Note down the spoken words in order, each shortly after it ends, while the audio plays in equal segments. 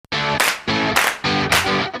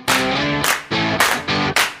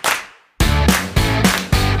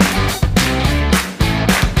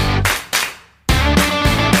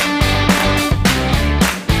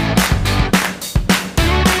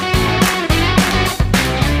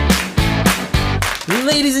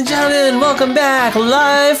Ladies and gentlemen, welcome back,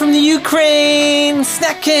 live from the Ukraine,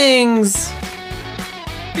 Snack Kings!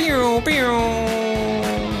 Pew, pew.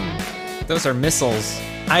 Those are missiles.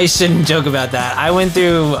 I shouldn't joke about that. I went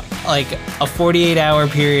through like a 48-hour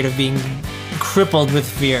period of being crippled with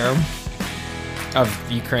fear.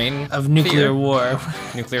 Of Ukraine? Of nuclear war.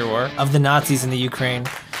 Nuclear war? Of the Nazis in the Ukraine.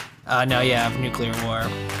 Of nuclear war.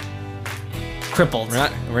 Crippled.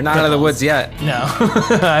 We're not out of the woods yet. No.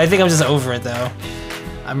 I think I'm just over it though.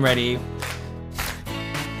 I'm ready.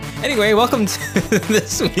 Anyway, welcome to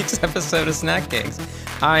this week's episode of Snack Kings.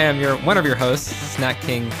 I am one of your hosts, Snack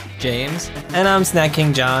King James. And I'm Snack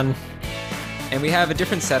King John. And we have a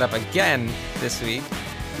different setup again this week.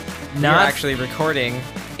 We're actually recording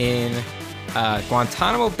in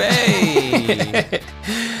Guantanamo Bay.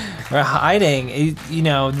 We're hiding. You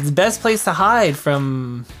know, the best place to hide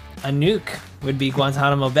from a nuke would be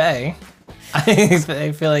Guantanamo Bay.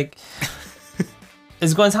 I feel like...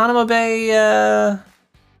 Is Guantanamo Bay,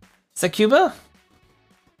 is that Cuba?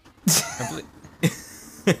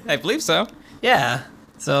 I believe so. Yeah,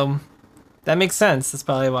 so that makes sense. That's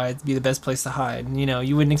probably why it'd be the best place to hide. You know,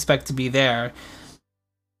 you wouldn't expect to be there.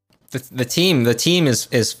 The team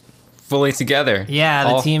is fully together.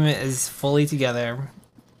 Yeah, the team is fully together.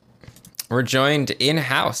 We're joined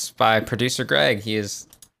in-house by producer Greg. He is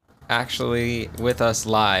actually with us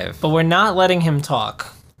live. But we're not letting him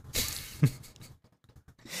talk.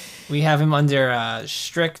 We have him under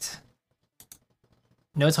strict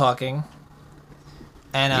no talking.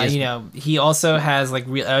 And, you know, he also has, like,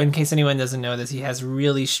 in case anyone doesn't know this, he has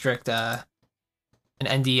really strict an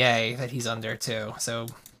NDA that he's under, too. So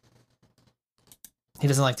he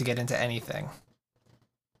doesn't like to get into anything.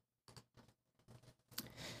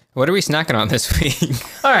 What are we snacking on this week?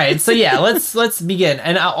 All right, so yeah, let's begin.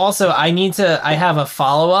 And also, I have a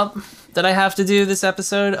follow-up that I have to do this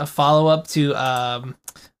episode, a follow-up to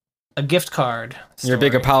a gift card story. Your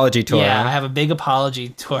big apology tour. Yeah, huh? I have a big apology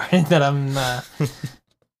tour that I'm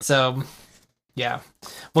so yeah.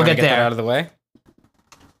 We'll get there. That out of the way.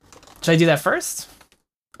 Should I do that first?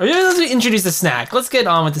 Or let's introduce the snack. Let's get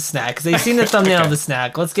on with the snack because they've seen the thumbnail Okay. of the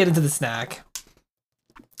snack. Let's get into the snack.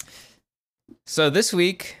 So this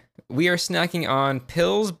week we are snacking on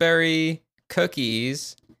Pillsbury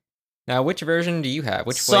cookies. Now, which version do you have?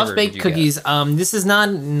 Which flavor Soft baked did you cookies. get? This is not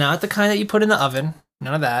the kind that you put in the oven.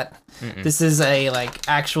 None of that. Mm-mm. This is a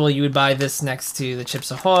actual. You would buy this next to the Chips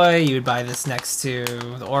Ahoy. You would buy this next to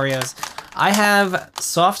the Oreos. I have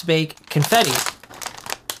soft bake confetti.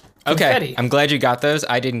 Okay, Confetti. I'm glad you got those.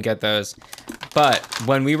 I didn't get those, but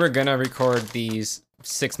when we were gonna record these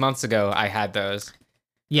 6 months ago, I had those.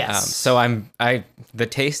 Yes. So the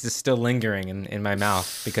taste is still lingering in my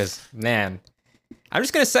mouth because, man, I'm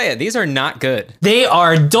just gonna say it. These are not good. They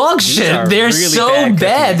are dog shit. are They're really so bad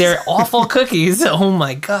bad. cookies. They're awful cookies. Oh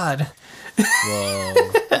my god. Whoa.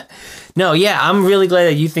 No, yeah, I'm really glad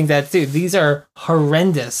that you think that too. These are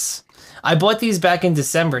horrendous. I bought these back in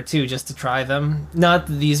December too, just to try them. Not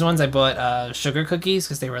these ones. I bought sugar cookies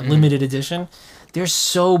because they were limited edition. They're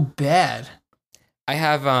so bad. I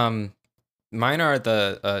have mine are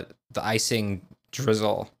the icing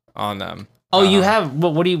drizzle on them. Oh, you have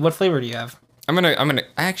what flavor do you have? I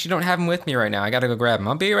actually don't have them with me right now. I gotta go grab them.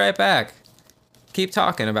 I'll be right back. Keep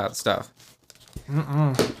talking about stuff.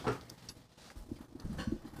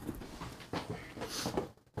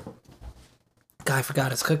 Guy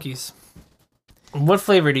forgot his cookies. What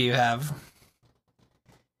flavor do you have?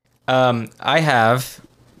 I have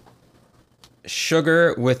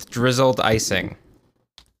sugar with drizzled icing.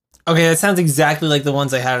 Okay, that sounds exactly like the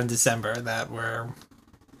ones I had in December that were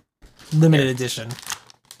limited edition.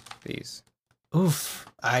 These. Oof,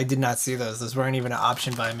 I did not see those. Those weren't even an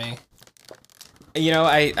option by me. You know,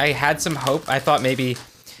 I had some hope. I thought maybe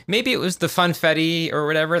it was the funfetti or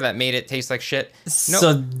whatever that made it taste like shit.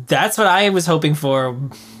 So that's what I was hoping for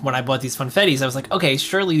when I bought these funfettis. I was like, okay,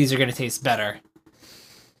 surely these are going to taste better.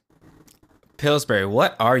 Pillsbury,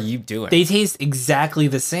 what are you doing? They taste exactly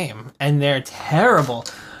the same, and they're terrible.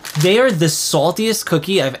 They are the saltiest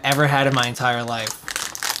cookie I've ever had in my entire life.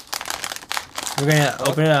 We're going to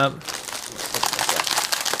open it up.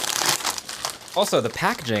 Also, the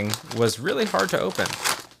packaging was really hard to open.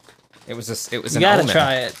 It was an You gotta omen.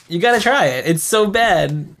 try it. You gotta try it. It's so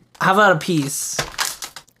bad. How about a piece?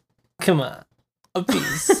 Come on. A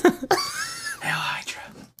piece.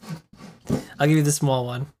 I'll give you the small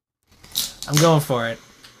one. I'm going for it.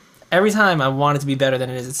 Every time I want it to be better than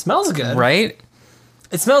it is. It smells good. Right?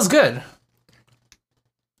 It smells good.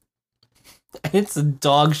 It's a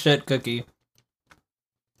dog shit cookie.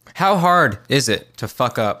 How hard is it to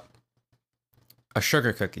fuck up a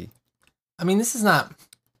sugar cookie? I mean, this is not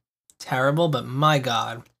terrible, but my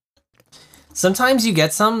God. Sometimes you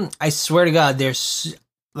get some, I swear to God, they're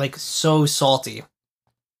like so salty.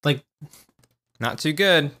 Like, not too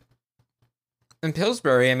good. And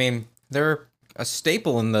Pillsbury, I mean, they're a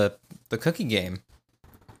staple in the cookie game.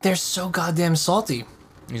 They're so goddamn salty.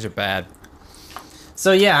 These are bad.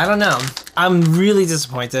 So yeah, I don't know. I'm really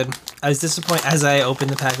disappointed. I was disappointed as I opened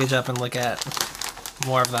the package up and look at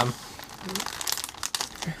more of them.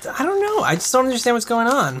 I don't know. I just don't understand what's going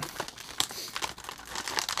on.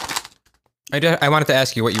 I wanted to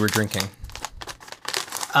ask you what you were drinking.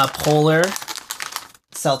 Polar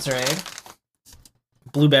Seltzerade.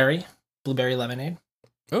 Blueberry lemonade.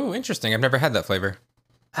 Oh, interesting. I've never had that flavor.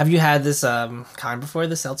 Have you had this kind before,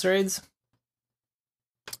 the Seltzerades?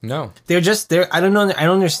 No. They're I don't know, I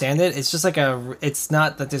don't understand it. It's just like it's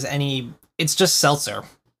not that there's any, it's just seltzer.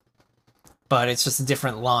 But it's just a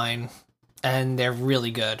different line and they're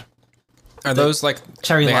really good. Are those like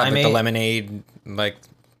cherry limeade? Have, like, the lemonade like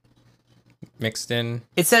mixed in?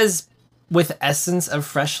 It says with essence of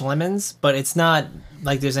fresh lemons, but it's not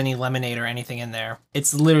like there's any lemonade or anything in there.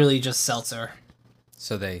 It's literally just seltzer.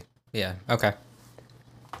 So yeah, okay.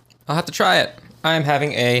 I'll have to try it. I'm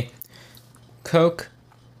having a Coke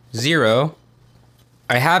Zero.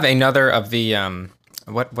 I have another of the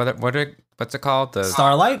what's it called? The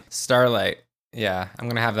Starlight. Yeah, I'm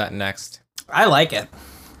gonna have that next. I like it.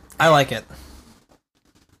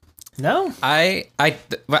 No? I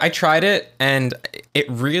tried it and it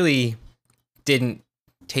really didn't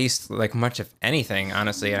taste like much of anything,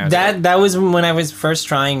 honestly. And that was when I was first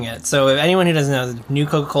trying it. So if anyone who doesn't know, the new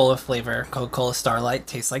Coca-Cola flavor, Coca-Cola Starlight,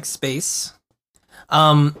 tastes like space.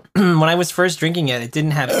 When I was first drinking it, it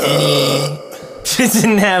didn't have any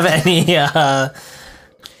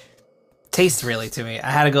taste really to me. I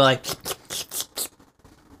had to go like,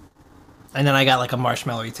 and then I got like a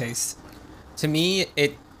marshmallowy taste. To me,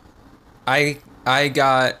 I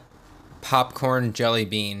got popcorn jelly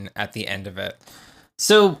bean at the end of it.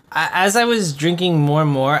 So as I was drinking more and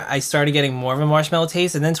more, I started getting more of a marshmallow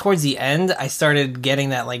taste, and then towards the end, I started getting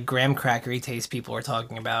that like graham crackery taste people were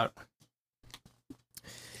talking about.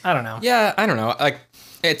 I don't know. Yeah, I don't know. Like,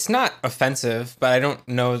 it's not offensive, but I don't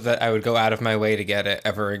know that I would go out of my way to get it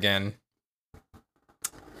ever again.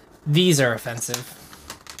 These are offensive.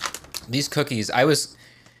 These cookies, I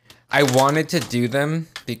wanted to do them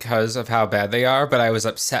because of how bad they are, but I was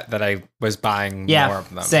upset that I was buying more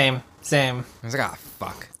of them. Same. I was like,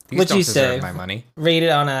 fuck. These What'd don't you deserve say? my money. Rate it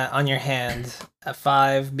on your hand. A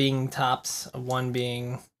 5 being tops, a 1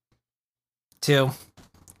 being 2.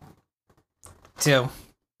 2.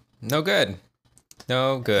 No good.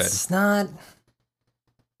 It's not.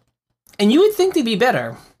 And you would think they'd be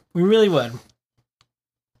better. We really would.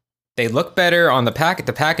 They look better on the packet.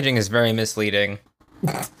 The packaging is very misleading.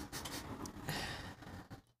 They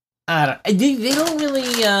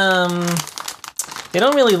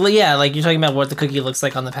don't really, yeah, like you're talking about what the cookie looks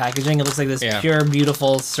like on the packaging. It looks like this pure,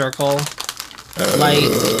 beautiful circle. Light.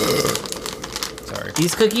 Sorry.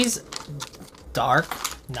 These cookies, dark,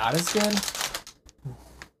 not as good.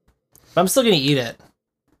 But I'm still gonna eat it.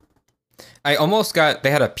 I almost got,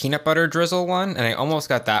 they had a peanut butter drizzle one, and I almost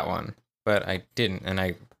got that one, but I didn't, and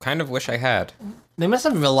I kind of wish I had. They must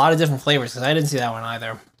have a lot of different flavors, because I didn't see that one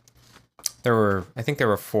either. I think there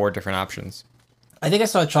were 4 different options. I think I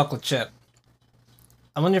saw a chocolate chip.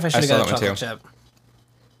 I wonder if I should have got a chocolate chip.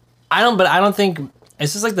 I don't think,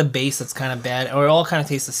 it's just like the base that's kind of bad, or it all kind of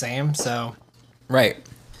tastes the same, so. Right.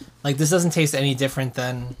 Like, this doesn't taste any different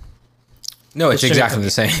than. No, it's exactly the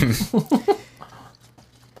same.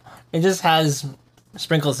 It just has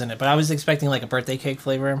sprinkles in it, but I was expecting like a birthday cake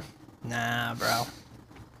flavor. Nah, bro.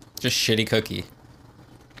 Just shitty cookie.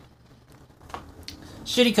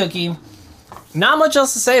 Shitty cookie. Not much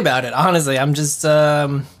else to say about it, honestly. I'm just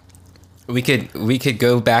We could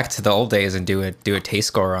go back to the old days and do a taste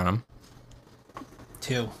score on them.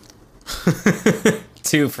 2.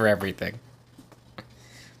 2 for everything.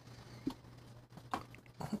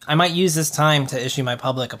 I might use this time to issue my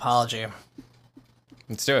public apology.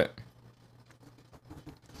 Let's do it.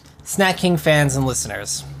 Snack King fans and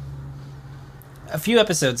listeners. A few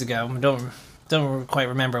episodes ago, don't quite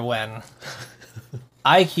remember when,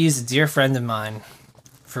 I accused a dear friend of mine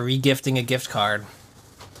for regifting a gift card.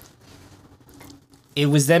 It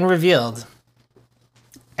was then revealed,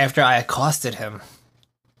 after I accosted him,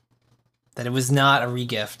 that it was not a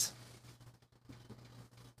regift.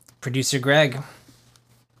 Producer Greg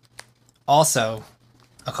also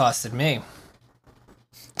accosted me,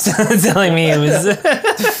 telling me it was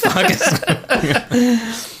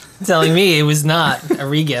telling me it was not a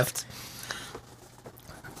regift.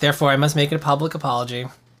 Therefore, I must make it a public apology.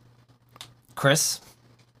 Chris,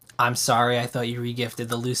 I'm sorry, I thought you regifted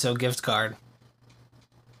the Luso gift card.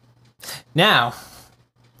 Now,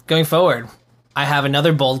 going forward, I have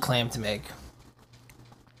another bold claim to make.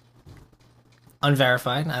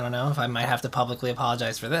 Unverified. I don't know if I might have to publicly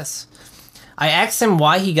apologize for this. I asked him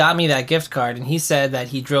why he got me that gift card, and he said that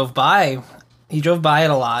he drove by it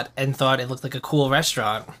a lot and thought it looked like a cool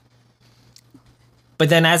restaurant. But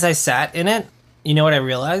then as I sat in it, you know what I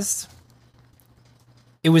realized?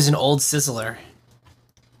 It was an old Sizzler.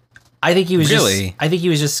 I think he was Really? I think he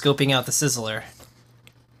was just scoping out the Sizzler.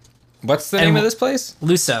 What's the name of this place?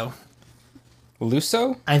 Luso.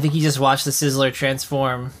 Luso? I think he just watched the Sizzler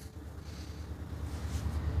transform.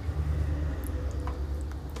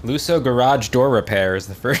 Luso Garage Door Repair is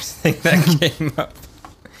the first thing that came up.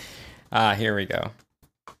 Ah, here we go.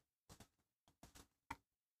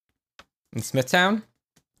 In Smithtown?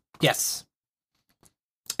 Yes.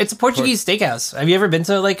 It's a Portuguese steakhouse. Have you ever been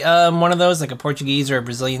to like one of those, like a Portuguese or a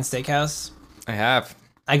Brazilian steakhouse? I have.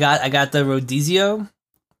 I got the rodizio.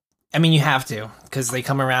 I mean, you have to, because they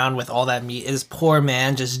come around with all that meat. This poor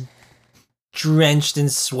man just drenched in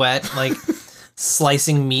sweat, like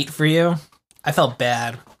slicing meat for you. I felt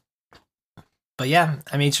bad. But yeah,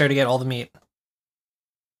 I made sure to get all the meat. It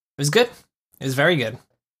was good. It was very good.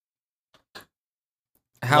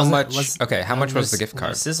 How much was the gift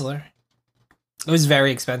card? Sizzler. It was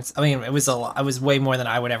very expensive. I mean, it was a lot. It was way more than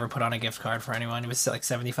I would ever put on a gift card for anyone. It was like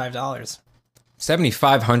 $75.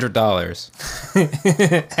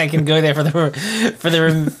 $7,500. I can go there for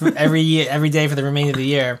every day for the remainder of the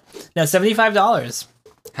year. No, $75.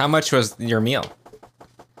 How much was your meal?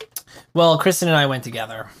 Well, Kristen and I went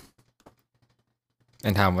together.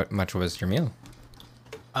 And how much was your meal?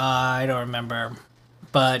 I don't remember,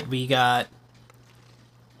 but we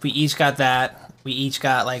each got that. We each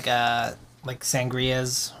got like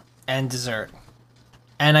sangrias and dessert,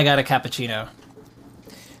 and I got a cappuccino.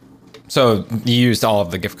 So you used all of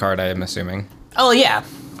the gift card, I am assuming. Oh yeah.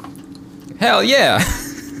 Hell yeah.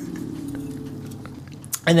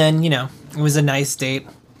 And then, it was a nice date,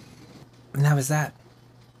 and that was that.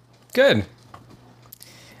 Good.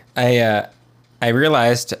 I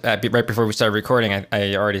realized right before we started recording,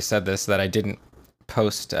 I already said this, that I didn't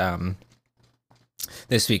post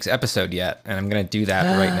this week's episode yet, and I'm gonna do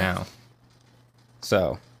that right now.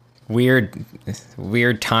 So weird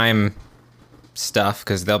time stuff,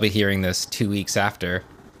 because they'll be hearing this 2 weeks after.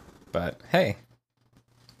 But hey,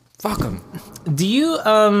 fuck them. Do you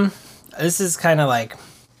this is kind of like,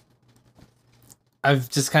 I've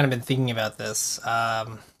just kind of been thinking about this.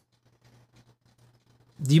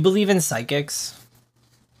 Do you believe in psychics?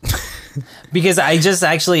 Because I just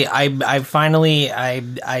actually, I finally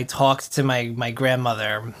talked to my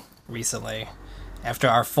grandmother recently after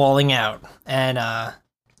our falling out, and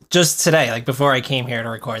just today, like before I came here to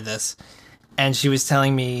record this, and she was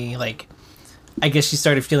telling me, like, I guess she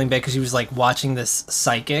started feeling bad because she was like watching this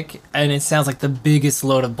psychic, and it sounds like the biggest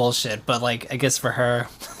load of bullshit, but like I guess for her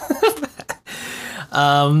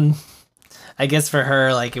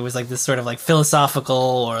like it was like this sort of like philosophical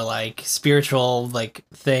or like spiritual like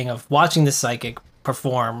thing of watching the psychic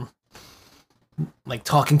perform, like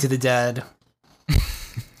talking to the dead.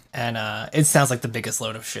 And it sounds like the biggest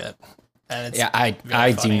load of shit. And it's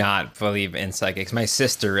I do not believe in psychics. My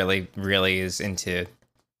sister really is into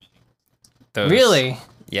those. Really?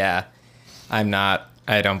 Yeah. I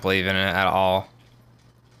don't believe in it at all.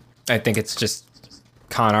 I think it's just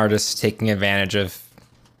con artists taking advantage of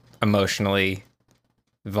emotionally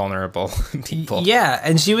vulnerable people. Yeah,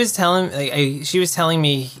 and she was telling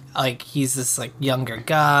me like he's this like younger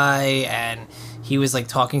guy, and he was like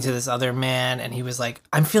talking to this other man, and he was like,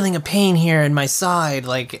 I'm feeling a pain here in my side,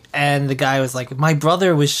 like, and the guy was like, my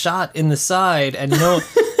brother was shot in the side, and no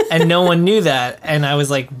one knew that. And I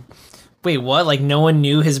was like, wait, what? Like no one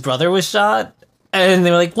knew his brother was shot? And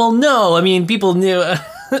they were like, well, no, I mean, people knew.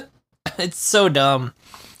 It's so dumb.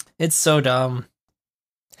 It's so dumb.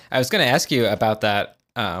 I was going to ask you about that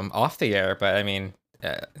off the air, but I mean,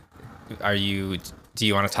 do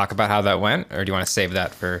you want to talk about how that went, or do you want to save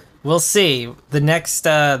that for? We'll see. The next,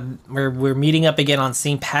 we're meeting up again on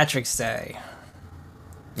St. Patrick's Day.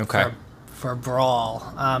 Okay. For a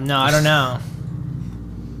brawl. No, I don't know.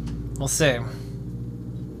 We'll see.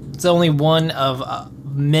 It's only one of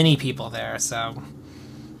many people there, so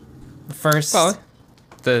first. Well,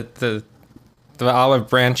 the olive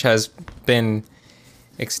branch has been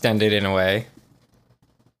extended in a way.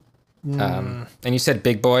 And you said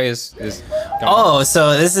Big Boy is gone. Oh,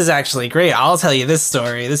 so this is actually great. I'll tell you this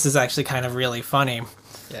story. This is actually kind of really funny.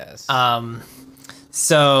 Yes.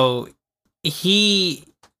 So he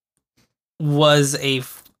was a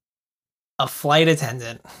flight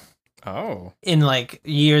attendant. Oh. in like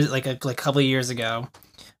years, like a couple of years ago.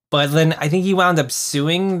 But then I think he wound up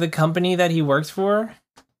suing the company that he worked for.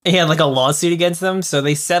 He had like a lawsuit against them, so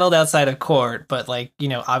they settled outside of court. But like, you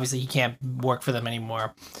know, obviously he can't work for them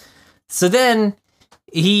anymore. So then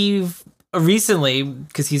he recently,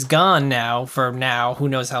 because he's gone now for who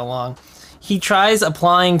knows how long, he tries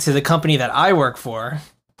applying to the company that I work for,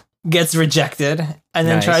 gets rejected, and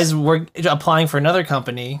then Nice. tries applying for another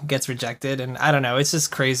company, gets rejected, and I don't know, it's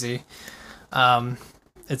just crazy.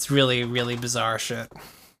 It's really, really bizarre shit.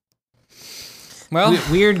 Well,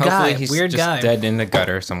 Weird guy. hopefully he's Weird just guy. dead in the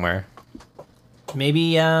gutter somewhere.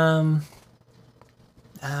 Maybe I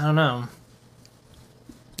don't know.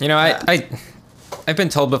 You know, I've been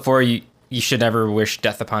told before you should never wish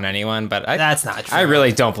death upon anyone, but That's not true. I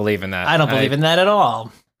really don't believe in that. I don't believe in that at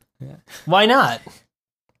all. Yeah. Why not?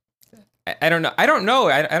 I don't know. I don't know.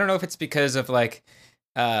 I don't know if it's because of like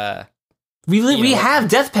We have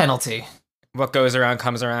death penalty. what goes around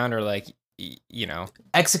comes around, or like you know.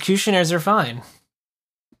 Executioners are fine.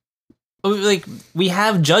 Like, we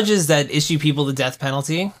have judges that issue people the death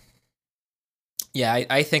penalty. Yeah,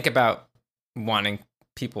 I think about wanting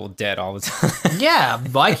people dead all the time. Yeah,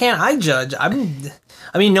 why can't I judge? I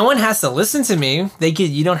mean, no one has to listen to me.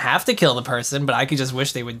 You don't have to kill the person, but I could just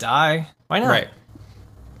wish they would die. Why not? Right.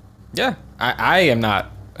 Yeah, I am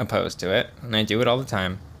not opposed to it, and I do it all the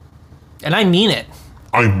time. And I mean it.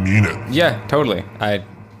 I mean it. Yeah, totally. I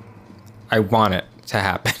want it to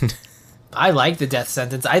happen. I like the death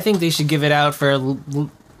sentence. I think they should give it out for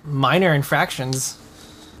minor infractions.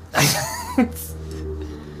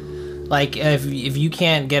 Like, if you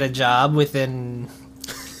can't get a job within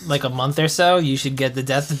like a month or so, you should get the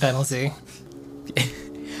death penalty.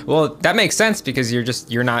 Well, that makes sense because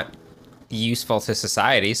you're not useful to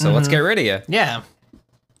society, so let's get rid of you. Yeah.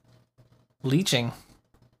 Leeching.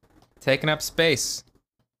 Taking up space.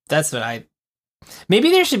 That's what I. Maybe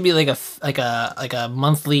there should be like a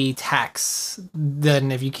monthly tax.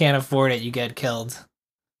 Then if you can't afford it, you get killed.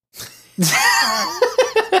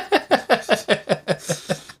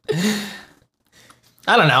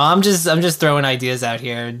 I don't know. I'm just throwing ideas out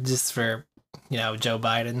here just for, Joe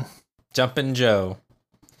Biden. Jumpin' Joe.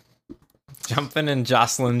 Jumpin' and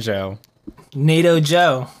Jocelyn Joe. NATO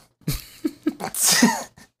Joe. I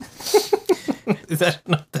don't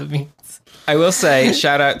know what that means. I will say,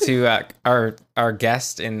 shout out to our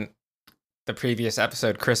guest in the previous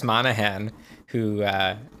episode, Chris Monahan, who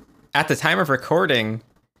at the time of recording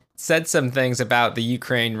said some things about the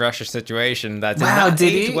Ukraine-Russia situation that did not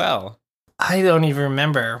age well. I don't even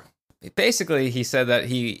remember. Basically, he said that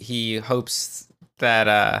he hopes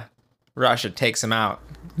that Russia takes him out.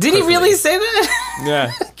 Did he really say that?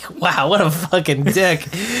 Yeah. Wow, what a fucking dick.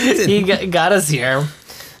 He got us here.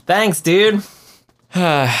 Thanks, dude.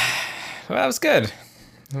 Well, that was good.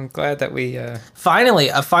 I'm glad that we... Finally,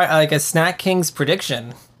 like a Snack King's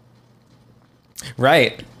prediction.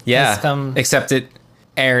 Right. Yeah. Come... Except it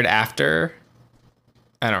aired after.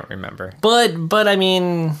 I don't remember. But I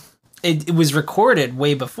mean, it was recorded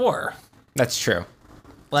way before. That's true.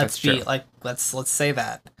 Let's say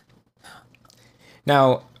that.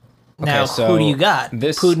 Now, so who do you got?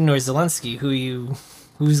 This... Putin or Zelensky?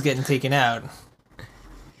 Who's getting taken out?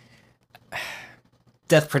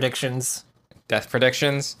 Death predictions. Let's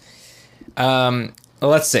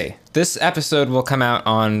see. This episode will come out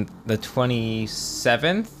on the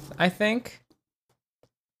 27th, I think.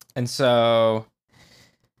 And so,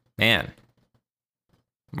 man,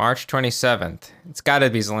 March 27th. It's got to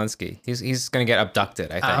be Zelensky. He's going to get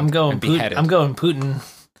abducted, I think. I'm going Putin. I'm going Putin.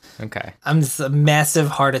 Okay. I'm just a massive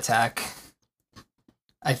heart attack,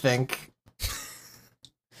 I think.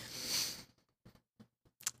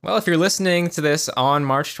 Well, if you're listening to this on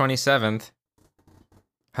March 27th,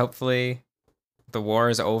 hopefully the war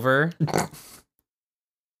is over.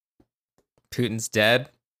 Putin's dead.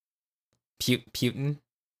 Putin?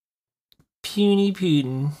 Puny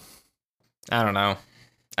Putin. I don't know.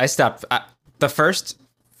 I stopped. The first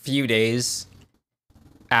few days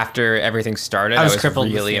after everything started, I was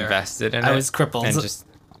crippled really invested in it. I was crippled. And just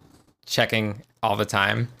checking all the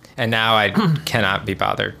time. And now I cannot be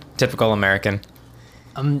bothered. Typical American.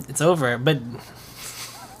 It's over, but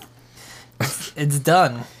it's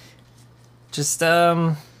done. Just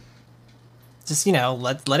let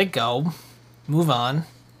it go. Move on.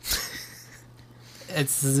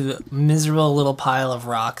 It's a miserable little pile of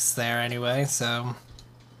rocks there anyway, so.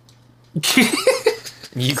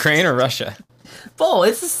 Ukraine or Russia? Oh,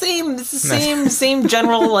 it's the same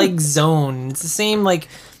general like zone. It's the same like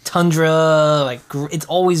tundra, like it's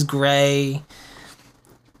always gray.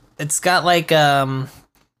 It's got like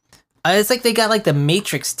It's like they got like the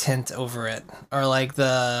Matrix tint over it, or like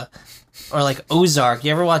Ozark.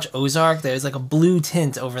 You ever watch Ozark? There's like a blue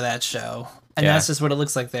tint over that show, and that's just what it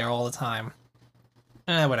looks like there all the time.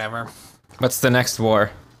 Whatever. What's the next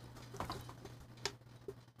war?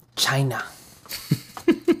 China.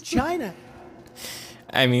 China.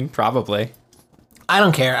 I mean, probably. I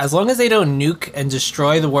don't care. As long as they don't nuke and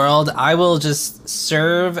destroy the world, I will just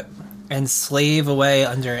serve and slave away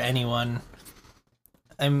under anyone.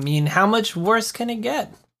 I mean, how much worse can it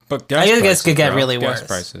get? But gas I guess prices, it could get bro. really gas worse.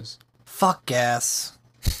 Prices. Fuck gas.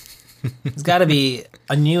 There's got to be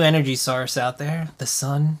a new energy source out there. The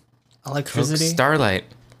sun, electricity, Starlight.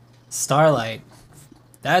 starlight.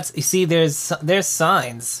 You see, there's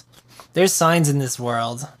signs. There's signs in this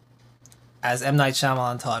world, as M. Night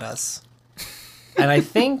Shyamalan taught us. And I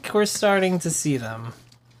think we're starting to see them.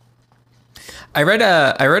 I read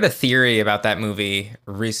a theory about that movie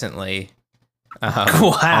recently.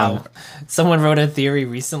 Wow. Someone wrote a theory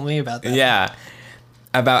recently about that. Yeah.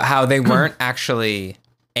 About how they weren't actually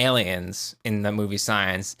aliens in the movie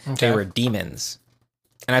Signs. Okay. They were demons.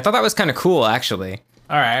 And I thought that was kind of cool, actually.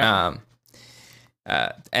 All right.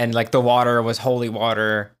 And like the water was holy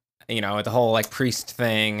water, you know, the whole like priest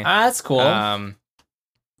thing. That's cool.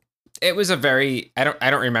 It was a very I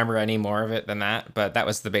don't remember any more of it than that, but that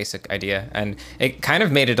was the basic idea, and it kind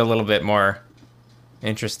of made it a little bit more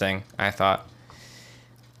interesting, I thought.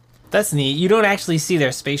 That's neat. You don't actually see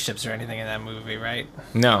their spaceships or anything in that movie, right?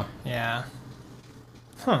 No. Yeah.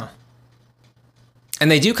 Huh. And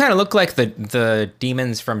they do kind of look like the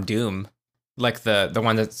demons from Doom, like the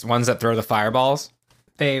ones that throw the fireballs.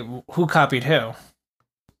 Who copied who?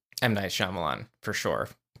 M. Night Shyamalan, for sure.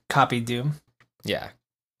 Copied Doom? Yeah.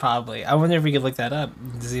 Probably. I wonder if we could look that up.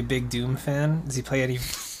 Is he a big Doom fan? Does he play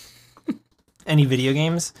any video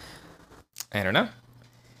games? I don't know.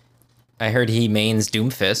 I heard he mains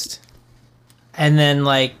Doomfist. And then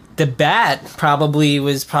like the bat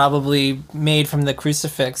was probably made from the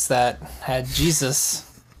crucifix that had Jesus.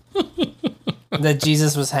 That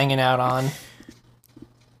Jesus was hanging out on.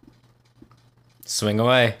 Swing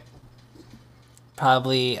away.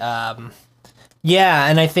 Probably yeah,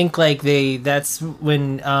 and I think like that's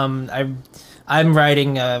when I'm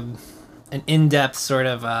writing an in-depth sort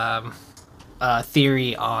of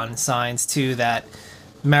theory on Signs too, that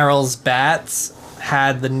Merrill's bats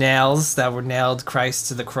had the nails that were nailed Christ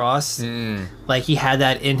to the cross. Like he had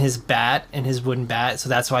that in his wooden bat, so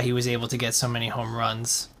that's why he was able to get so many home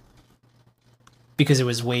runs, because it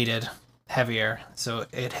was weighted heavier, so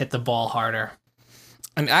it hit the ball harder.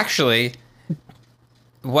 And actually,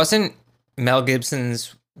 wasn't Mel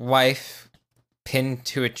Gibson's wife pinned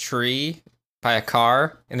to a tree by a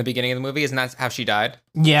car in the beginning of the movie? Isn't that how she died?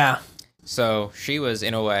 Yeah. So she was,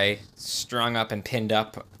 in a way, strung up and pinned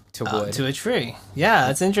up to wood. To a tree. Yeah,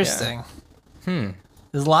 that's interesting. Yeah.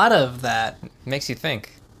 There's a lot of that. Makes you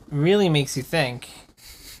think. Really makes you think.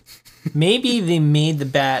 Maybe they made the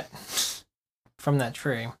bat from that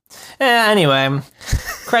tree. Anyway,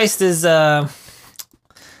 Christ is kind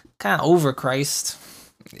of over Christ.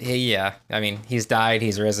 Yeah, I mean, he's died,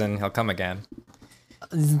 he's risen, he'll come again.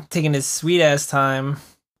 He's taking his sweet ass time.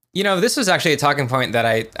 You know, this was actually a talking point that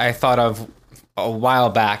I thought of a while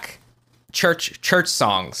back. Church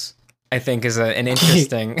songs, I think, is an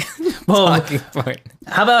interesting talking point.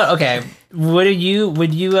 How about, okay, would you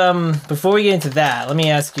before we get into that, let me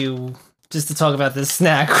ask you, just to talk about this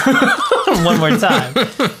snack one more time.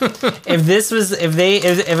 If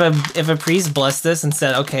a priest blessed this and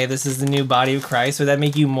said, okay, this is the new body of Christ, would that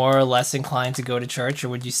make you more or less inclined to go to church, or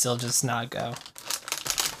would you still just not go?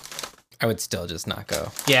 I would still just not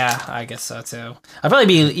go. Yeah, I guess so too. I'd probably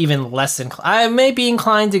be even less inclined. I may be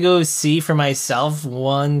inclined to go see for myself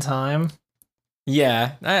one time.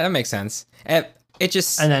 Yeah, that makes sense. It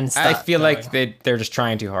just, and then I feel going. Like they're just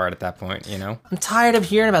trying too hard at that point, you know? I'm tired of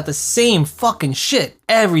hearing about the same fucking shit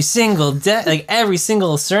every single day. Like, every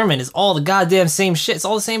single sermon is all the goddamn same shit. It's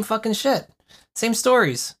all the same fucking shit. Same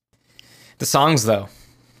stories. The songs, though.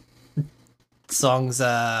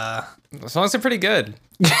 The songs are pretty good.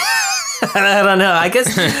 I don't know. I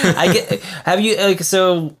guess have you, like,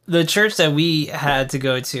 so the church that we had to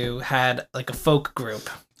go to had like a folk group,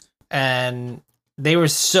 and they were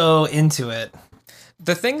so into it.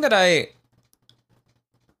 The thing that I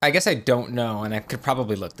guess I don't know, and I could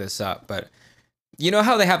probably look this up, but you know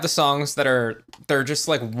how they have the songs that they're just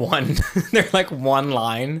like they're like one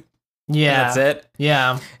line? Yeah. That's it?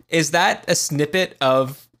 Yeah. Is that a snippet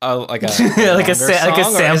of like a like a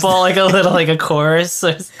sample, like a little, like a chorus?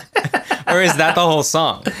 Or is that the whole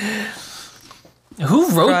song?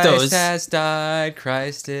 Who wrote Christ those? has died,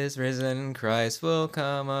 Christ is risen, Christ will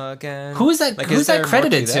come again. Who is that? Like, Who's is there that more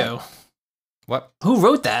credited that? to? What? Who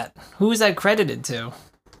wrote that? Who is that credited to?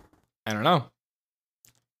 I don't know.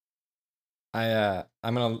 I'm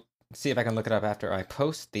gonna see if I can look it up after I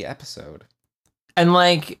post the episode. And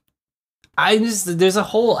like, there's a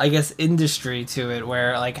whole, I guess, industry to it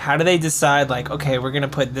where like, how do they decide like, okay, we're gonna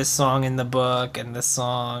put this song in the book and this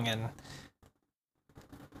song and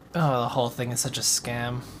the whole thing is such a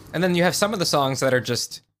scam. And then you have some of the songs that are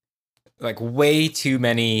just like way too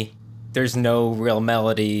many. There's no real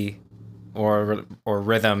melody or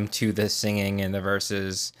rhythm to the singing and the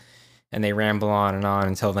verses, and they ramble on and on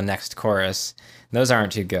until the next chorus. Those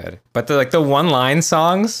aren't too good. But the one-line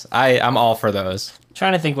songs, I'm all for those.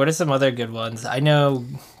 Trying to think, what are some other good ones? I know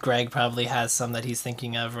Greg probably has some that he's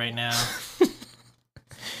thinking of right now.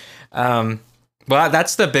 Well,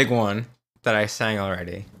 that's the big one that I sang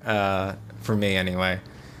already. For me, anyway.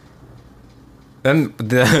 Then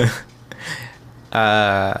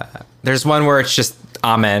there's one where it's just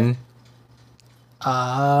Amen.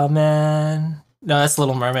 Amen. No, that's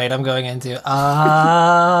Little Mermaid. I'm going into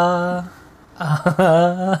I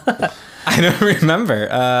don't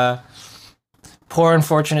remember. Poor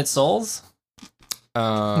Unfortunate Souls.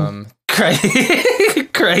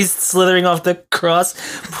 Christ, Christ slithering off the cross.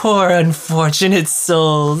 Poor unfortunate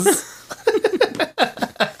souls.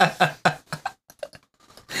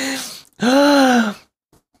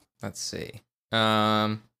 Let's see.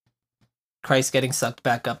 Christ getting sucked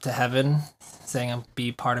back up to heaven, saying, "I'll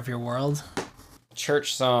be part of your world."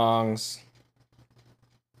 Church songs.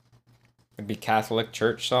 Would be Catholic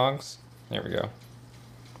church songs. There we go.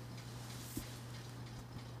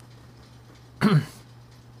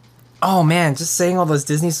 Oh man, just saying all those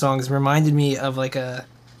Disney songs reminded me of like a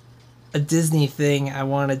Disney thing I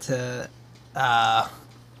wanted to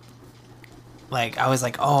like I was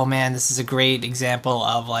like, oh man, this is a great example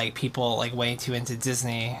of like people like way too into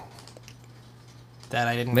Disney that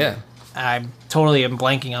I didn't. Yeah. I totally am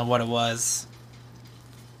blanking on what it was.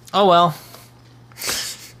 Oh well.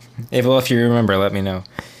 Well, if you remember, let me know.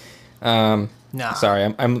 No.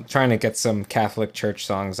 Sorry, I'm trying to get some Catholic church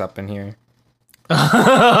songs up in here.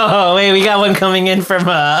 Oh, wait, we got one coming in from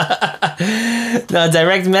a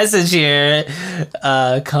direct message here.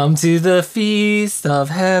 Come to the feast of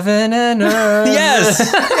heaven and earth.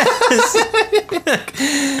 Yes!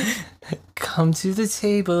 Come to the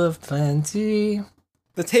table of plenty.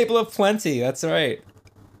 The table of plenty, that's right.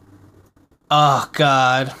 Oh,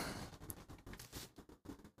 God.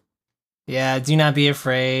 Yeah, do not be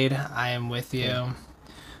afraid. I am with you.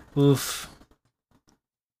 Oof.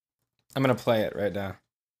 I'm gonna play it right now.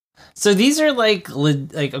 So these are like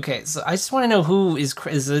okay. So I just want to know who is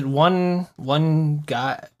it one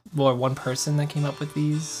guy or one person that came up with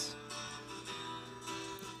these?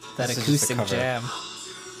 That This is acoustic just a cover. jam.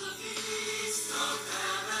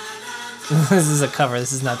 This is a cover.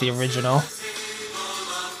 This is not the original.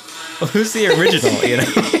 Well, who's the original? You know,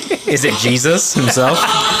 is it Jesus himself?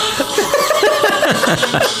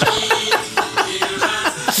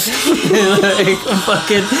 Like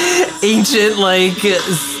fucking ancient, like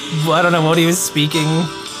I don't know what he was speaking.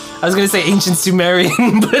 I was gonna say ancient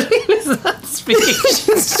Sumerian, but he was not speaking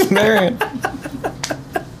ancient Sumerian.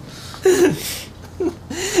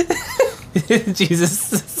 Jesus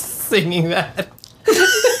singing that.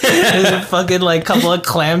 There's a fucking like couple of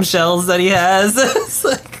clamshells that he has. It's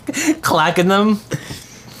like clacking them.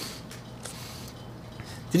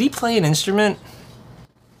 Did he play an instrument?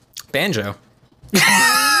 Banjo.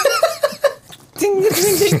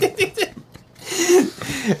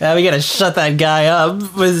 Now we gotta shut that guy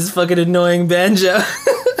up with his fucking annoying banjo.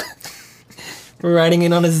 Riding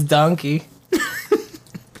in on his donkey.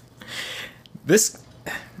 This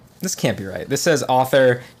can't be right. This says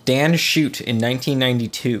author Dan Shute in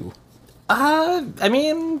 1992. I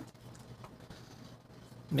mean,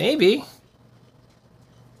 maybe.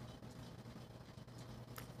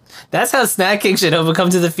 That's how Snack King should overcome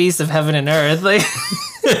to the feast of heaven and earth. Like,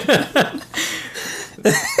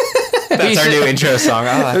 That's our new intro song. Oh,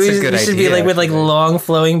 that's a good idea. We should be like with like long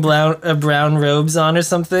flowing brown robes on or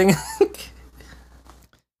something.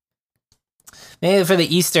 Maybe for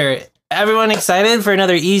the Easter. Everyone excited for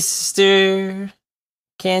another Easter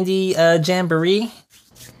candy jamboree?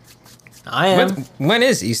 I am. When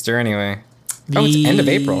is Easter anyway? Oh, it's end of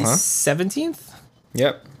April, huh? 17th?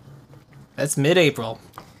 Yep. That's mid-April.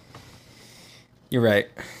 You're right.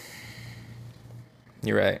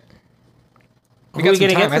 You're right. We Who are got we some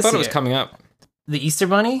gonna time. get I thought this it was year? coming up. The Easter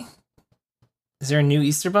Bunny? Is there a new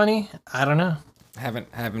Easter Bunny? I don't know.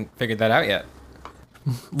 Haven't figured that out yet.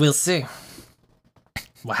 We'll see.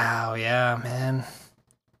 Wow, yeah, man.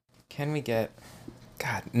 Can we get?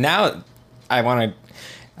 God, now I want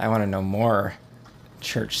to know more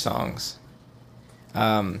church songs.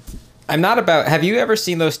 I'm not about. Have you ever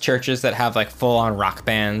seen those churches that have like full on rock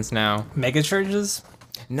bands now? Mega churches?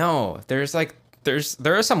 No, there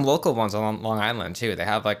are some local ones on Long Island too. They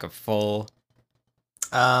have like a full.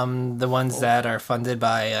 The ones that are funded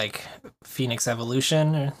by like Phoenix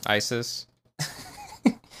Evolution or ISIS.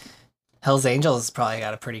 Hell's Angels probably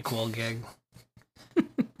got a pretty cool gig.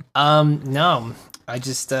 No, I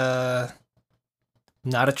just not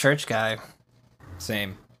a church guy.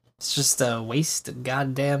 Same. It's just a waste of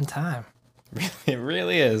goddamn time. It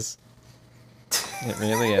really is. It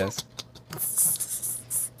really is.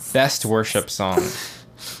 Best worship song.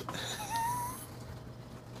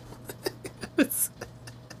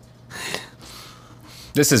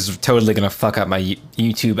 This is totally gonna fuck up my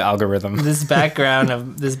YouTube algorithm. This background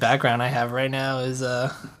I have right now is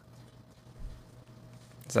Is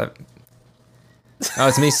that? Oh,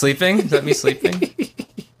 it's me sleeping. Is that me sleeping?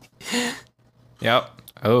 Yep.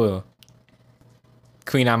 Oh.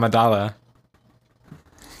 Queen Amidala.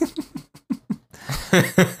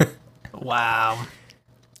 wow.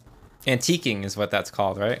 Antiquing is what that's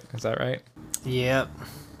called, right? Is that right? Yep.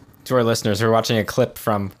 To our listeners, we're watching a clip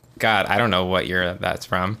from, God, I don't know what year that's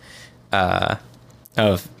from,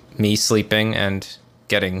 of me sleeping and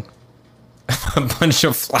getting a bunch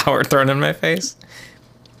of flour thrown in my face.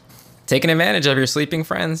 Taking advantage of your sleeping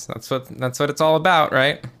friends. That's what it's all about,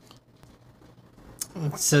 right?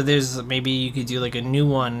 So there's maybe you could do like a new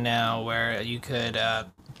one now where you could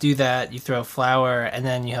do that. You throw flour and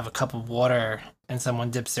then you have a cup of water and someone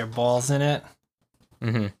dips their balls in it.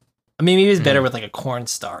 Mm-hmm. I mean, maybe it's better with like a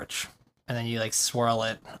cornstarch, and then you like swirl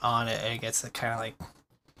it on it, and it gets kind of like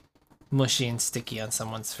mushy and sticky on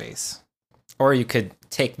someone's face. Or you could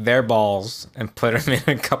take their balls and put them in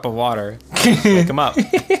a cup of water, wake them up.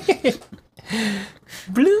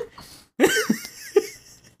 Bloop.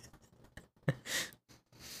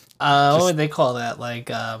 What would they call that? Like,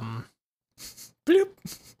 Bloop.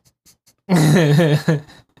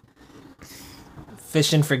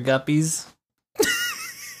 Fishing for guppies.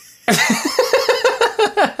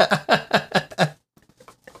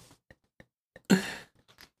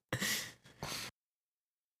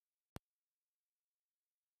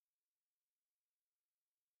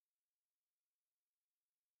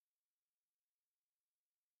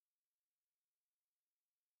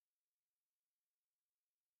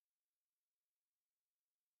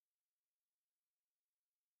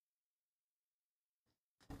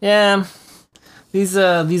 Yeah, these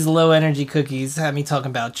low energy cookies have me talking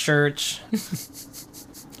about church.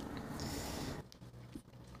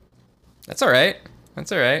 That's all right.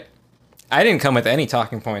 That's all right. I didn't come with any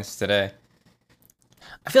talking points today.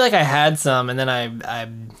 I feel like I had some, and then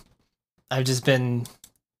I've just been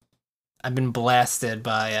blasted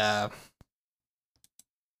by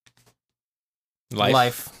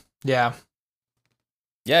life. Yeah,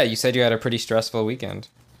 Yeah, you said you had a pretty stressful weekend.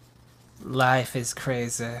 life is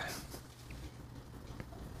crazy.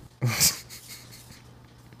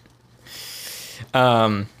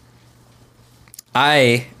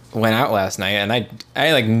 I went out last night, and I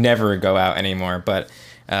like never go out anymore, but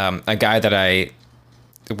a guy that I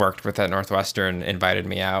worked with at Northwestern invited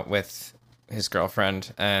me out with his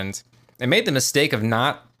girlfriend, and I made the mistake of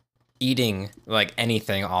not eating like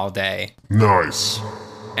anything all day. Nice.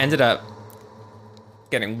 Ended up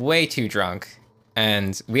getting way too drunk,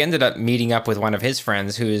 and we ended up meeting up with one of his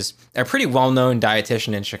friends who is a pretty well-known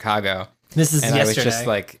dietitian in Chicago. This is And yesterday. I was just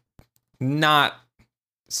like not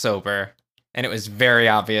sober, and it was very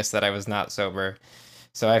obvious that I was not sober.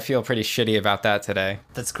 So I feel pretty shitty about that today.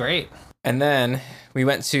 That's great. And then we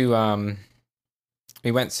went to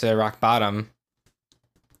Rock Bottom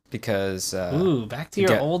because Ooh, back to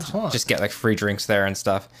your old haunt. just get like free drinks there and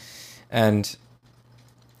stuff. And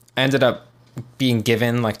I ended up being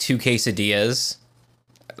given like 2 quesadillas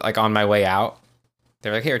like on my way out.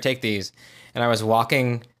 They're like, "Here, take these." And I was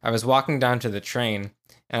walking down to the train,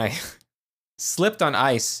 and I slipped on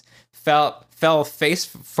ice, fell face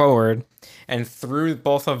forward, and threw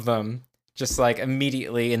both of them just like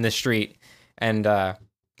immediately in the street. And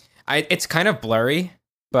it's kind of blurry,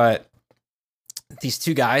 but these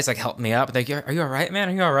 2 guys like helped me up. They're like, "Are you all right, man?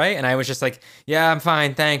 Are you all right?" And I was just like, "Yeah, I'm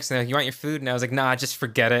fine, thanks." And they're like, "You want your food?" And I was like, "Nah, just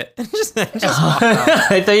forget it." just walked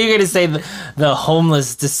out. I thought you were gonna say the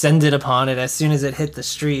homeless descended upon it as soon as it hit the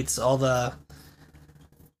streets. All the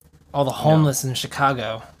homeless in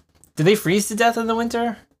Chicago. Did they freeze to death in the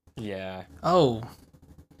winter? Yeah. Oh,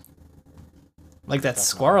 like that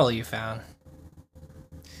squirrel you found.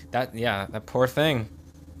 That poor thing.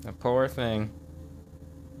 That poor thing.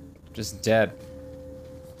 just dead.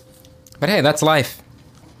 But hey, that's life.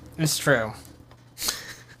 It's true.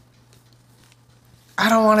 I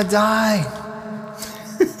don't want to die.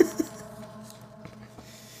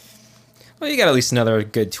 Well, you got at least another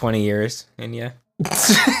good 20 years in you.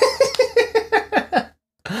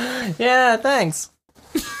 Yeah, thanks.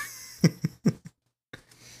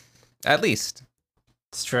 At least.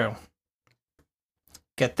 It's true.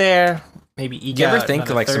 Get there, maybe eke Do you ever out think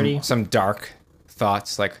another like 30. some dark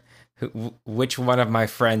thoughts, like which one of my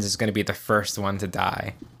friends is going to be the first one to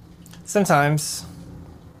die? Sometimes.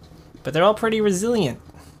 But they're all pretty resilient.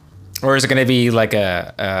 Or is it going to be like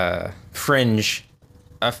a fringe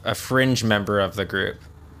member of the group?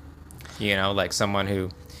 You know, like someone who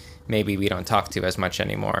maybe we don't talk to as much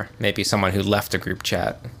anymore. Maybe someone who left a group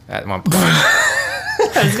chat at one point.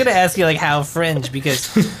 I was gonna ask you like how fringe, because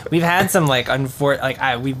we've had some like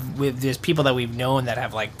there's people that we've known that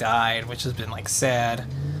have like died, which has been like sad.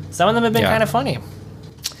 Some of them have been kind of funny.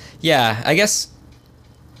 Yeah, I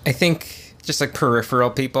think just like peripheral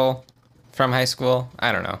people from high school.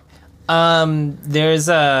 I don't know. There's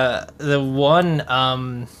the one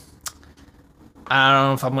I don't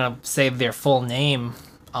know if I'm gonna say their full name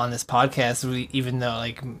on this podcast, even though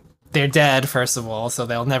like they're dead, first of all, so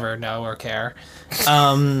they'll never know or care.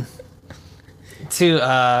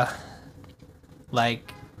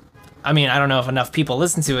 Like, I mean, I don't know if enough people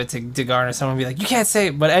listen to it to garner someone to be like, you can't say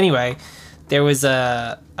it. But anyway, there was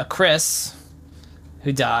a Chris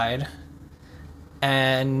who died,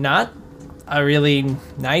 and not a really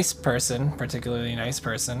nice person, particularly nice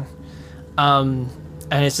person. And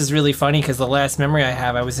it's just really funny because the last memory I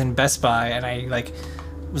have, I was in Best Buy and I like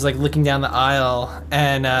was like looking down the aisle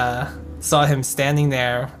and saw him standing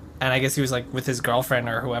there, and I guess he was like with his girlfriend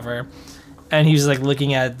or whoever, and he was like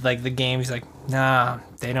looking at like the game. He's like, nah,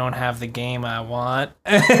 they don't have the game I want.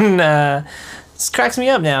 And this cracks me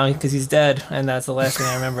up now because he's dead, and that's the last thing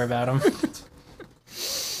I remember about him.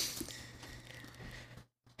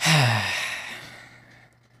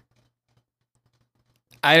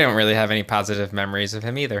 I don't really have any positive memories of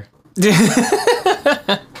him either.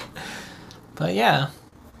 But yeah.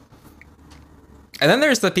 And then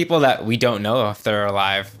there's the people that we don't know if they're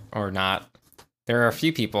alive or not. There are a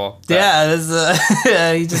few people. Yeah,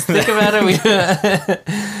 you just think about it.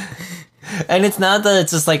 And it's not that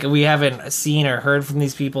it's just like we haven't seen or heard from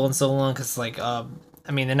these people in so long, because like, I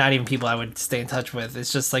mean, they're not even people I would stay in touch with.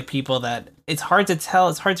 It's just like people that it's hard to tell.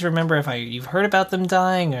 It's hard to remember if you've heard about them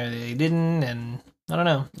dying or they didn't, and I don't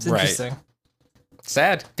know. It's interesting.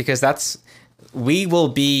 Sad, because we will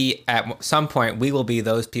be at some point. We will be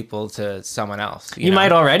those people to someone else. You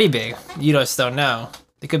might already be. You just don't know.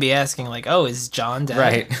 They could be asking like, "Oh, is John dead?"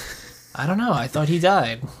 Right. I don't know. I thought he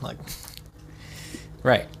died. Like,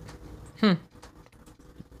 right.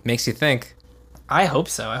 Makes you think. I hope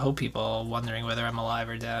so. I hope people are wondering whether I'm alive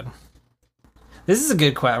or dead. This is a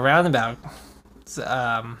good question. Roundabout.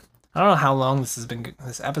 I don't know how long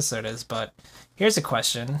this episode is, but here's a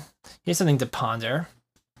question. Here's something to ponder.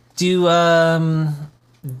 Do you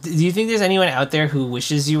think there's anyone out there who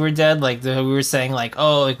wishes you were dead? Like we were saying, like,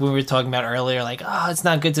 oh, like we were talking about earlier, like, oh, it's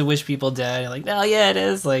not good to wish people dead. Like, no, yeah, it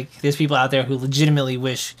is. Like, there's people out there who legitimately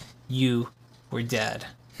wish you were dead.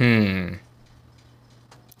 I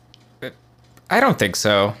don't think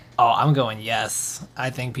so. Oh, I'm going yes. I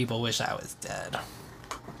think people wish I was dead.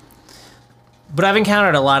 But I've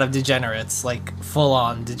encountered a lot of degenerates, like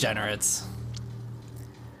full-on degenerates.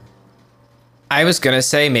 I was gonna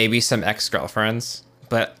say maybe some ex-girlfriends,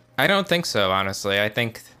 but I don't think so, honestly. I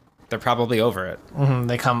think they're probably over it. Mm-hmm.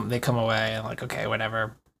 They come away and like, okay,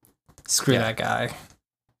 whatever. Screw that guy.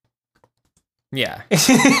 Yeah.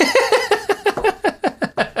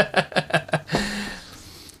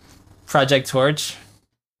 Project Torch.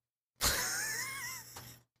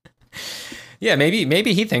 Yeah,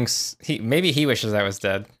 maybe he thinks maybe he wishes I was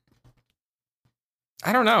dead.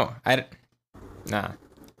 I don't know. I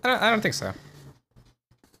don't think so.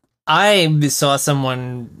 I saw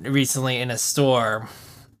someone recently in a store,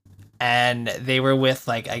 and they were with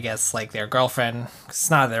like, I guess like their girlfriend.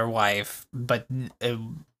 It's not their wife, but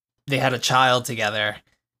they had a child together,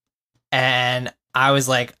 and I was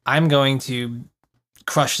like, I'm going to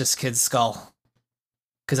crush this kid's skull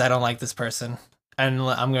because I don't like this person, and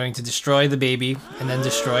I'm going to destroy the baby and then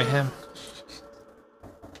destroy him.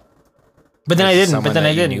 But then I didn't. But then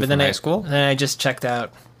I didn't. But then high school? then I just checked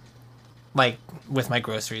out, like with my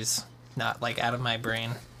groceries, not like out of my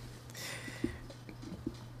brain.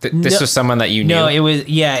 This was someone that you knew? No, it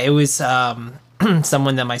was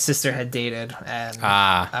someone that my sister had dated, and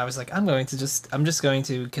I was like, I'm just going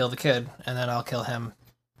to kill the kid, and then I'll kill him.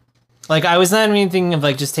 Like, I was not even thinking of,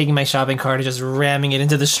 like, just taking my shopping cart and just ramming it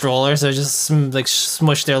into the stroller, so it just, like,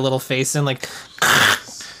 smushed their little face in, like...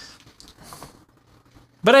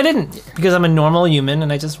 But I didn't, because I'm a normal human,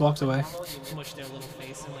 and I just walked away.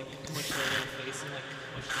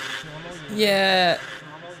 Yeah.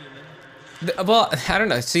 Well, I don't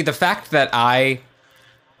know. See, the fact that I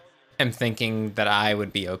am thinking that I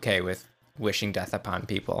would be okay with wishing death upon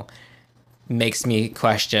people makes me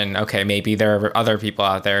question, okay, maybe there are other people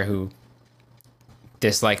out there who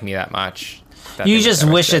dislike me that much. That You just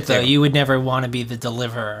wish it, though. You would never want to be the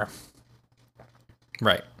deliverer.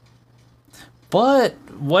 Right. But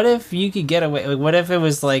what if you could get away? Like, what if it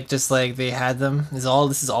was like just like they had them? This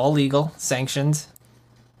is all legal, sanctioned.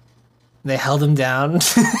 They held him down,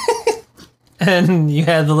 and you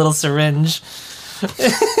had the little syringe.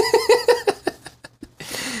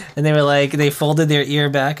 And they were like, they folded their ear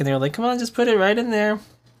back, and they were like, "Come on, just put it right in there."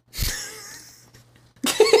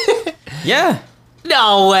 Yeah.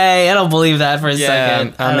 No way! I don't believe that for a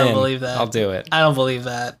second. I don't believe that. I'll do it. I don't believe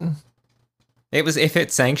that. It was if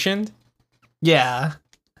it's sanctioned. Yeah.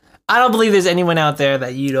 I don't believe there's anyone out there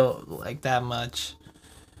that you don't like that much.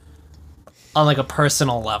 On like a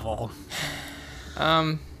personal level.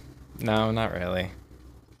 No, not really.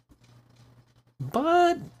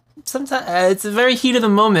 But sometimes it's a very heat of the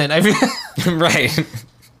moment. I feel Right.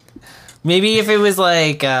 maybe if it was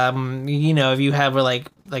like if you have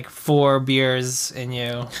like 4 beers in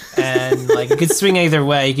you and like you could swing either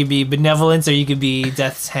way. You could be benevolence or you could be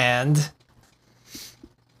death's hand.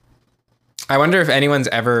 I wonder if anyone's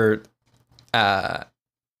ever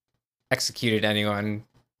executed anyone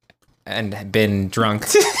and been drunk.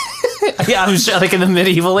 Yeah, I'm sure, like in the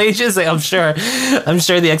medieval ages, like, I'm sure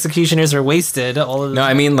the executioners are wasted all of the No,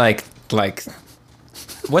 I mean like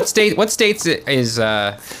what states is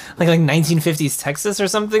like 1950s Texas or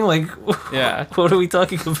something? Like, yeah. What are we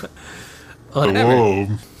talking about? Whoa.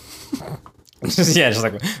 Yeah, just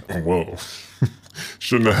like Whoa.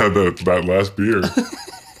 Shouldn't have had that last beer.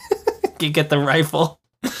 You get the rifle.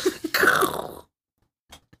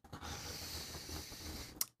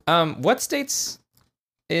 What states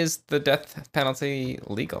is the death penalty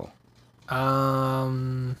legal?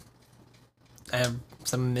 I have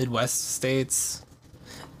some Midwest states.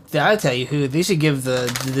 I'll tell you who. They should give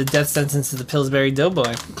the death sentence to the Pillsbury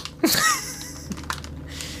Doughboy.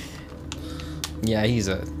 Yeah, he's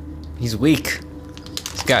weak.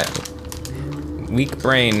 He's got weak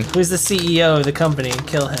brain. Who's the CEO of the company?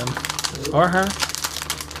 Kill him. Or her.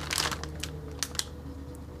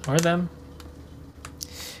 Or them.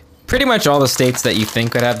 Pretty much all the states that you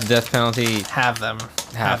think would have the death penalty Have them.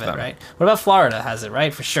 Have it, them. right? What about Florida has it,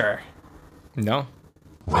 right? For sure. No.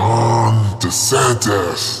 Ron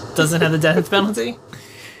DeSantis. Doesn't have the death penalty?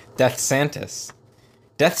 Death sentence.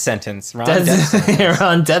 Death sentence. Ron, Death, death sentence. you're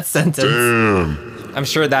on death sentence. Damn. I'm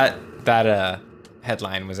sure that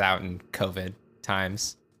headline was out in COVID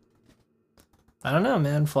times. I don't know,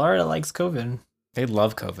 man. Florida likes COVID. They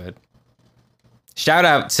love COVID. Shout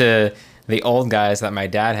out to the old guys that my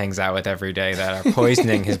dad hangs out with every day that are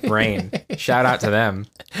poisoning his brain. Shout out to them.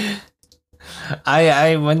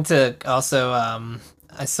 I went to also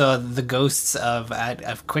I saw the ghosts of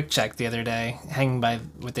Quick Check the other day hanging by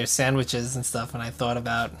with their sandwiches and stuff, and I thought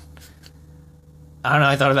about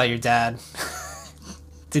your dad.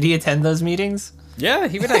 Did he attend those meetings? Yeah,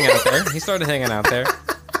 he would hang out there. He started hanging out there.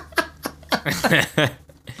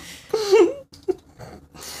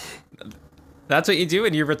 That's what you do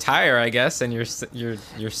when you retire, I guess, and you're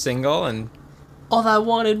single and All I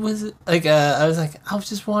wanted was like I was like, I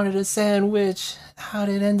just wanted a sandwich. How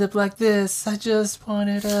did it end up like this? I just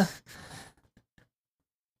wanted a.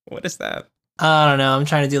 what is that? I don't know. I'm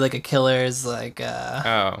trying to do like a Killer's like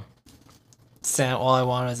Oh. all I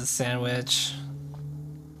wanted was a sandwich.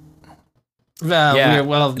 Yeah,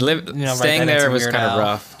 right staying then it's there was Weird kind of Al.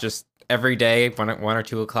 rough. Just every day, 1 or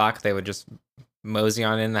 2 o'clock, they would just mosey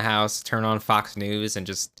on in the house, turn on Fox News, and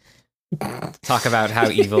just talk about how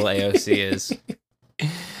evil AOC is. They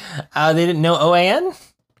didn't know OAN?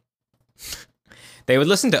 They would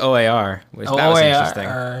listen to OAR, which that was interesting.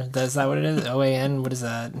 Is that what it is? OAN? What is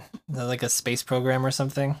that? Is that like a space program or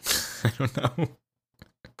something? I don't know.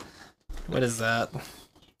 What is that?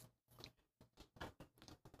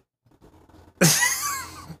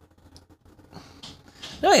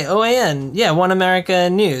 Oh, yeah, OAN. Yeah, One America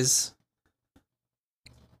News.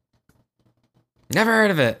 Never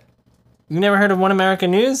heard of it. You never heard of One America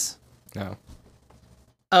News? No.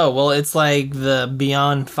 Oh, well, it's like the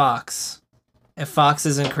Beyond Fox. If Fox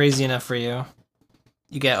isn't crazy enough for you,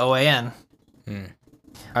 you get OAN.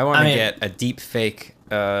 I want to get a deep fake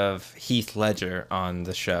of Heath Ledger on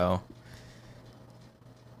the show.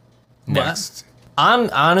 next?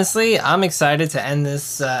 I'm excited to end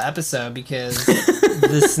this episode because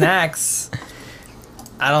the snacks,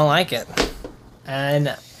 I don't like it.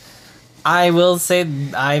 And I will say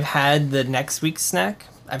I've had the next week's snack.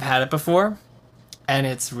 I've had it before, and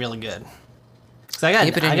it's really good. So I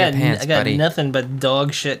got buddy. nothing but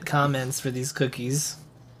dog shit comments for these cookies.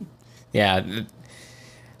 Yeah.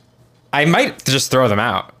 I might just throw them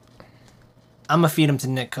out. I'm gonna feed them to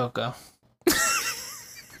Nick Coco.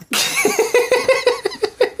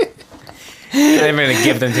 I'm gonna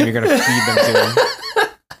give them to him. You're gonna feed them to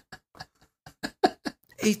him.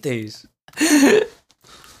 Eat these.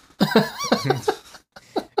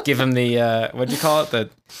 Give him the what'd you call it? The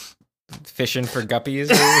fishing for guppies.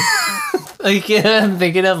 Like, yeah, I'm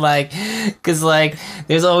thinking of because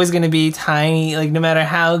there's always gonna be tiny, no matter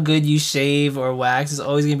how good you shave or wax, there's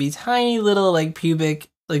always gonna be tiny little pubic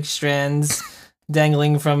strands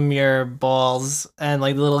dangling from your balls, and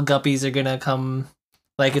the little guppies are gonna come.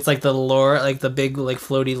 It's the lure, the big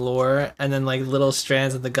floaty lure, and then little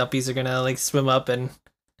strands of the guppies are gonna swim up and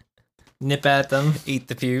nip at them, Eat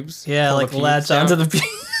the pubes. Yeah, Pull the pubes latch down. onto the pubes.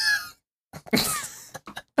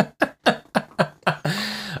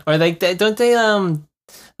 Or don't they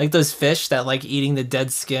those fish that eating the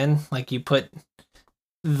dead skin? You put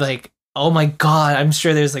oh my god, I'm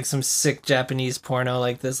sure there's some sick Japanese porno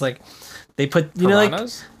like this. They put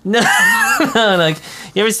Piranhas? no,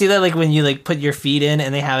 you ever see that when you put your feet in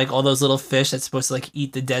and they have all those little fish that's supposed to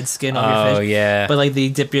eat the dead skin of your fish. Oh yeah. But they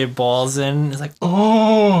dip your balls in. It's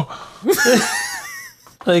oh,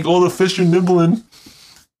 all the fish are nibbling.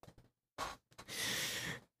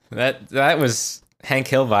 That was Hank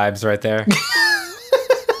Hill vibes right there.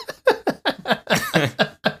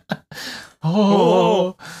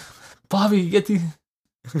 Oh, Bobby, get the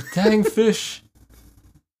dang fish.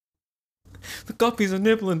 The guppies are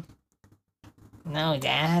nibbling. No,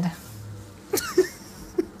 Dad.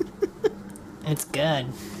 It's good.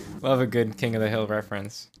 Love a good King of the Hill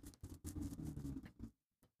reference.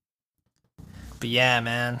 But yeah,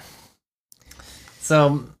 man.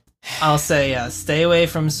 So I'll say stay away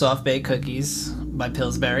from soft baked cookies by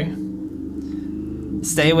Pillsbury.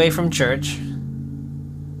 Stay away from church.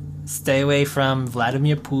 Stay away from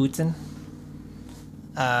Vladimir Putin.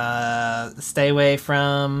 Stay away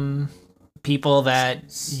from people that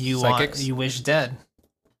you wish dead.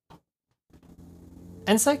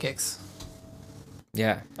 And psychics.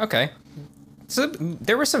 Yeah. Okay. So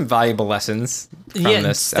there were some valuable lessons from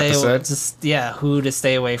this episode. Who to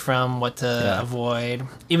stay away from, what to avoid.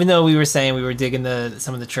 Even though we were saying we were digging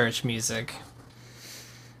some of the church music.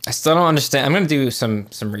 I still don't understand. I'm going to do some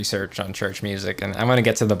research on church music, and I'm going to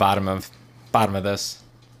get to the bottom of this.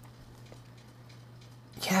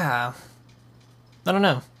 Yeah. I don't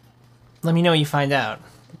know. Let me know what you find out.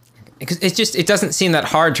 Because it doesn't seem that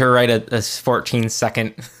hard to write a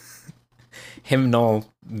 14-second hymnal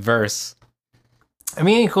verse. I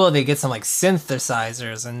mean, it'd be cool if they get some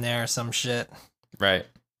synthesizers in there or some shit. Right.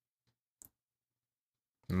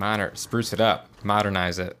 Spruce it up.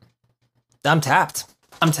 Modernize it. I'm tapped.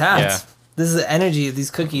 Yeah. This is the energy of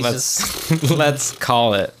these cookies. Let's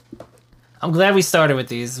call it. I'm glad we started with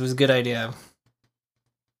these. It was a good idea.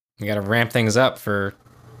 We got to ramp things up for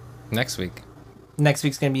next week. Next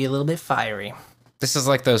week's going to be a little bit fiery. This is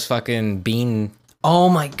like those fucking bean. Oh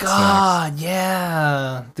my god,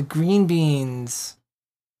 yeah. The green beans.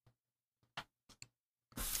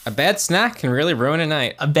 A bad snack can really ruin a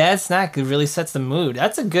night. A bad snack really sets the mood.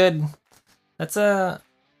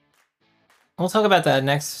 We'll talk about that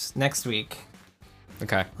next week.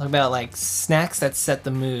 Okay. Talk about snacks that set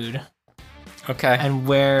the mood. Okay. And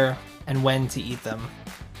where and when to eat them.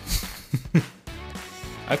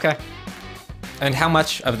 Okay. And how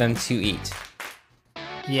much of them to eat?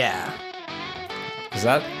 Yeah. Because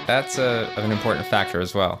that's an important factor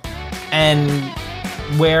as well. And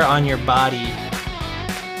where on your body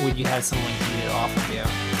would you have someone eat it off of you?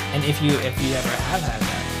 And if you ever have had that.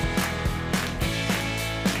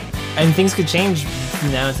 And things could change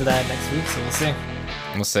from now to that next week, so we'll see.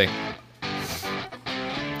 We'll see.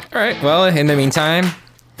 All right. Well, in the meantime,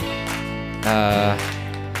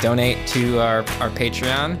 donate to our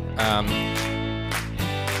Patreon.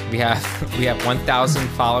 We have 1,000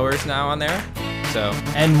 followers now on there. So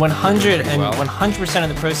and 100% of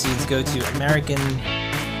the proceeds go to American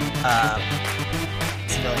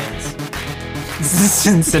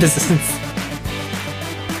citizens.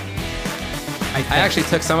 I actually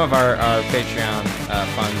took some of our Patreon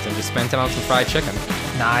funds and just spent it on some fried chicken.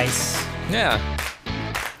 Nice. Yeah,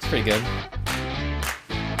 it's pretty good.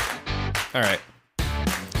 All right,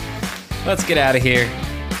 let's get out of here.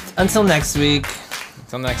 Until next week.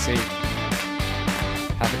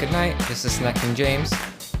 Have a good night. This is Snack King James.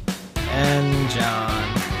 And John.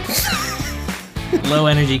 Low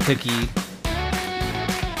energy cookie.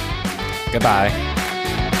 Goodbye.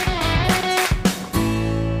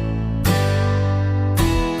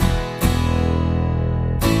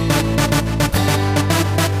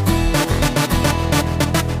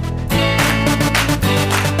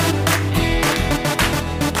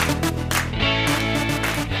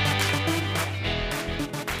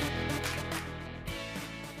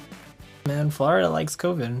 Man, Florida likes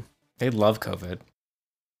COVID. They love COVID.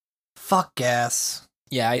 Fuck gas.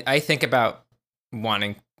 Yeah, I think about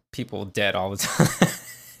wanting people dead all the time.